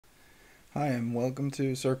Hi, and welcome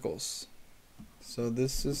to Circles. So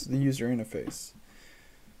this is the user interface.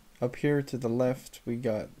 Up here to the left, we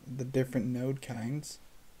got the different node kinds.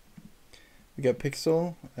 We got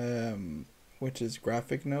Pixel, which is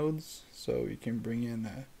graphic nodes. So you can bring in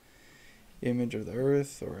a image of the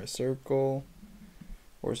earth or a circle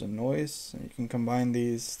or some noise, and you can combine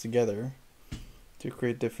these together to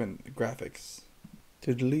create different graphics.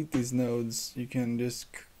 To delete these nodes, you can just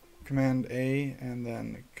Command A and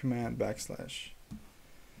then Command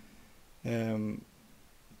 \.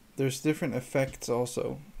 There's different effects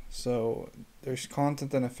also. So there's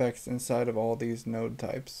content and effects inside of all these node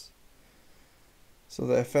types. So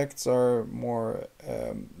the effects are more,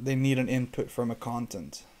 they need an input from a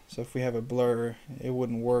content. So if we have a blur, it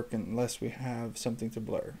wouldn't work unless we have something to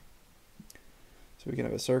blur. So we can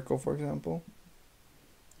have a circle, for example.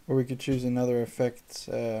 Or we could choose another effect,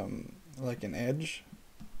 like an edge,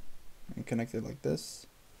 and connect it like this.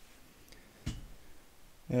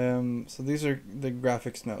 So these are the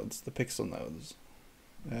graphics nodes, the pixel nodes.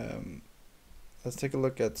 Let's take a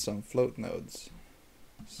look at some float nodes.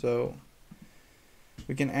 So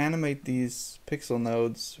we can animate these pixel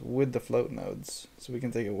nodes with the float nodes. So we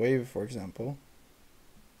can take a wave, for example,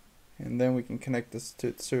 and then we can connect this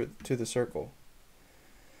to the circle.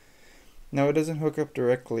 Now it doesn't hook up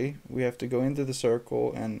directly. We have to go into the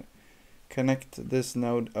circle and connect this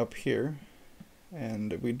node up here,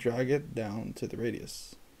 and we drag it down to the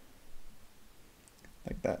radius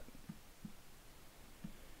like that.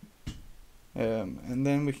 And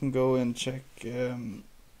then we can go and check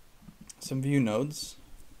some view nodes.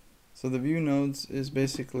 So the view nodes is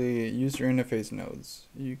basically user interface nodes.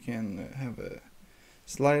 You can have a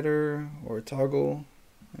slider or a toggle,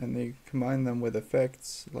 and they combine them with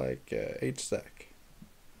effects like HStack.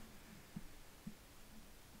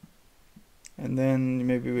 And then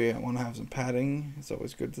maybe we want to have some padding. It's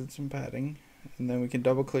always good to have some padding. And then we can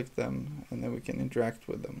double click them, and then we can interact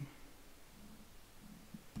with them.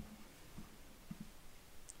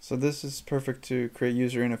 So this is perfect to create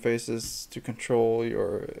user interfaces to control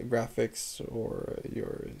your graphics or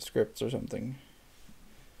your scripts or something.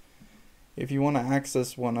 If you want to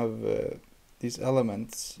access one of these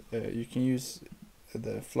elements, you can use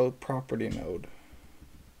the float property node.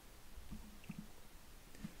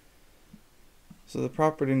 So the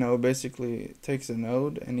property node basically takes a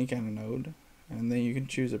node, any kind of node, and then you can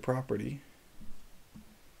choose a property.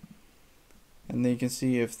 And then you can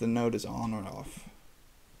see if the node is on or off.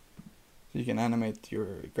 So you can animate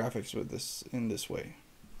your graphics with this in this way.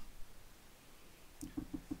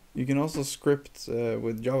 You can also script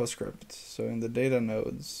with JavaScript. So in the data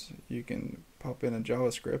nodes, you can pop in a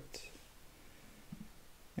JavaScript.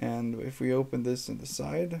 And if we open this in the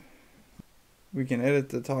side, we can edit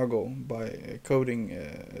the toggle by coding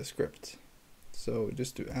a script. So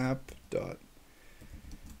just do app.node,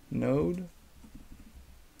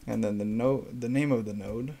 and then the name of the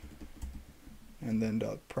node, and then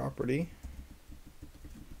 .property,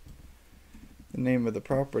 the name of the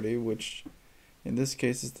property, which in this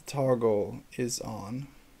case is the toggle is on.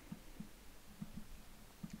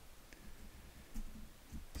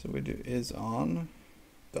 So we do is on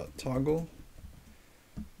 .toggle,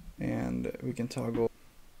 and we can toggle.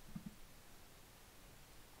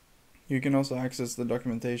 You can also access the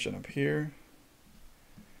documentation up here,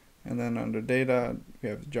 and then under data we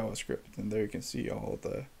have JavaScript, and there you can see all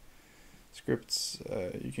the scripts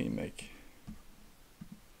you can make.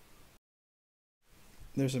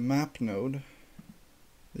 There's a map node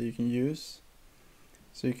that you can use.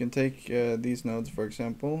 So you can take these nodes, for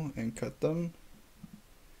example, and cut them,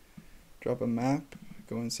 drop a map,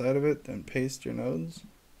 go inside of it, and paste your nodes.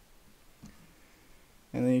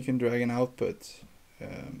 And then you can drag an output.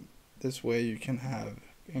 This way you can have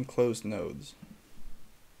enclosed nodes.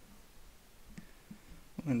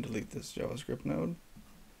 And delete this JavaScript node.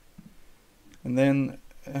 And then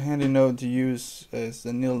a handy node to use is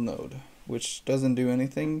the nil node, which doesn't do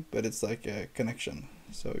anything, but it's like a connection.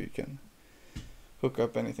 So you can hook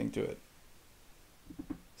up anything to it.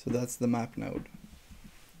 So that's the map node.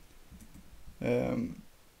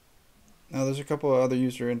 Now there's a couple of other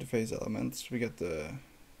user interface elements. We got the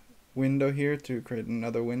window here to create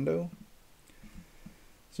another window.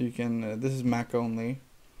 So you can, this is Mac only,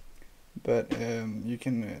 but you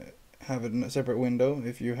can have a separate window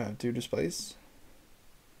if you have two displays.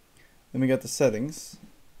 Then we got the settings.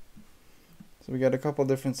 So we got a couple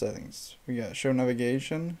different settings. We got show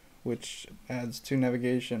navigation, which adds two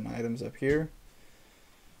navigation items up here,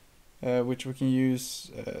 which we can use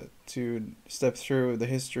to step through the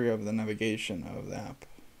history of the navigation of the app.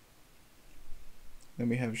 Then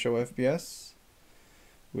we have show FPS,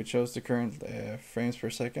 which shows the current frames per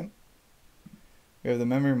second. We have the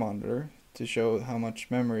memory monitor to show how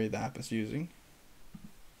much memory the app is using.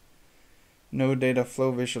 Node data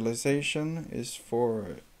flow visualization is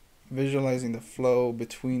for visualizing the flow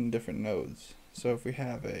between different nodes. So if we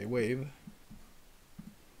have a wave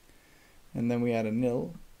and then we add a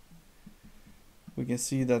nil, we can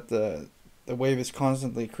see that the wave is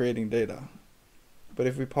constantly creating data. But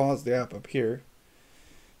if we pause the app up here,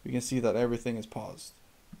 we can see that everything is paused.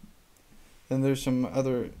 Then there's some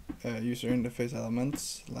other user interface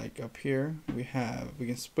elements, like up here we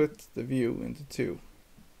can split the view into two.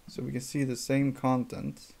 So we can see the same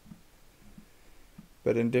content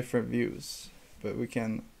but in different views. But we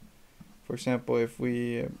can, for example, if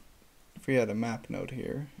we had a map node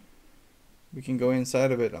here, we can go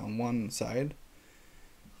inside of it on one side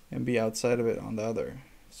and be outside of it on the other.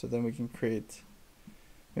 So then we can create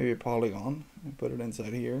maybe a polygon and put it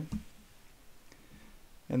inside here.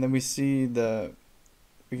 And then we see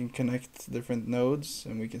we can connect different nodes,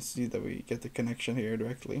 and we can see that we get the connection here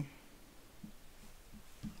directly.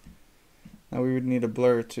 Now we would need a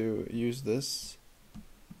blur to use this,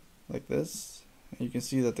 like this. And you can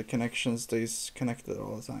see that the connection stays connected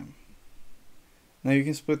all the time. Now you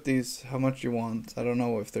can split these how much you want. I don't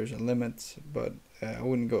know if there's a limit, but I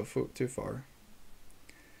wouldn't go too far.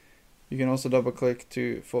 You can also double click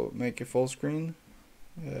to make a full screen.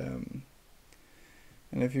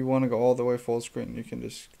 And if you want to go all the way full screen, you can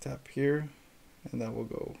just tap here and that will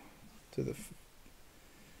go to the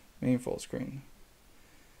main full screen.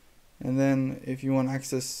 And then if you want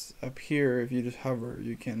access up here, if you just hover,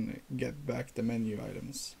 you can get back the menu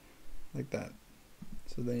items like that.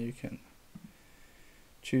 So then you can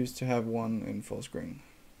choose to have one in full screen.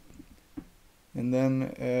 And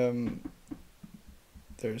then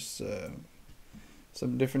there's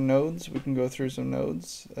some different nodes. We can go through some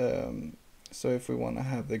nodes. So if we want to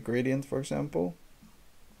have the gradient, for example,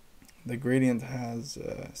 the gradient has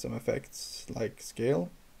some effects like scale.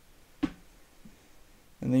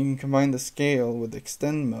 And then you can combine the scale with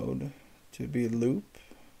extend mode to be loop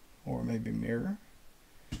or maybe mirror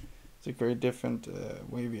to create different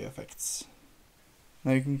wavy effects.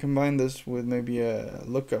 Now you can combine this with maybe a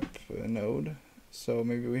lookup node. So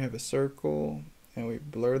maybe we have a circle and we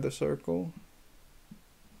blur the circle.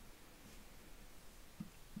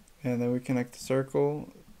 And then we connect the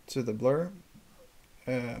circle to the blur.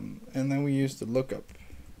 And then we use the lookup.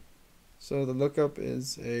 So the lookup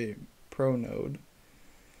is a pro node.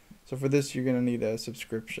 So for this you're going to need a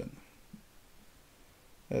subscription.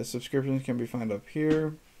 Subscriptions can be found up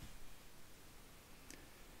here.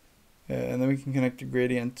 And then we can connect the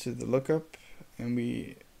gradient to the lookup, and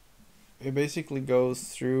it basically goes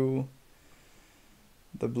through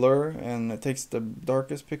the blur and it takes the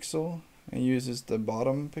darkest pixel and uses the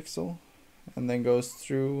bottom pixel, and then goes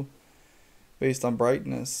through based on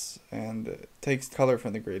brightness and takes color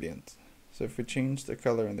from the gradient. So if we change the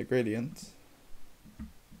color in the gradient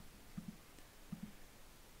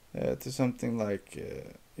to something like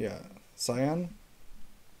cyan,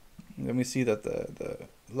 then we see that the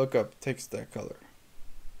lookup takes that color.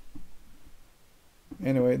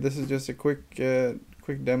 Anyway, this is just a quick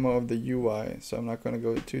demo of the UI, so I'm not going to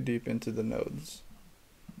go too deep into the nodes.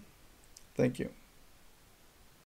 Thank you.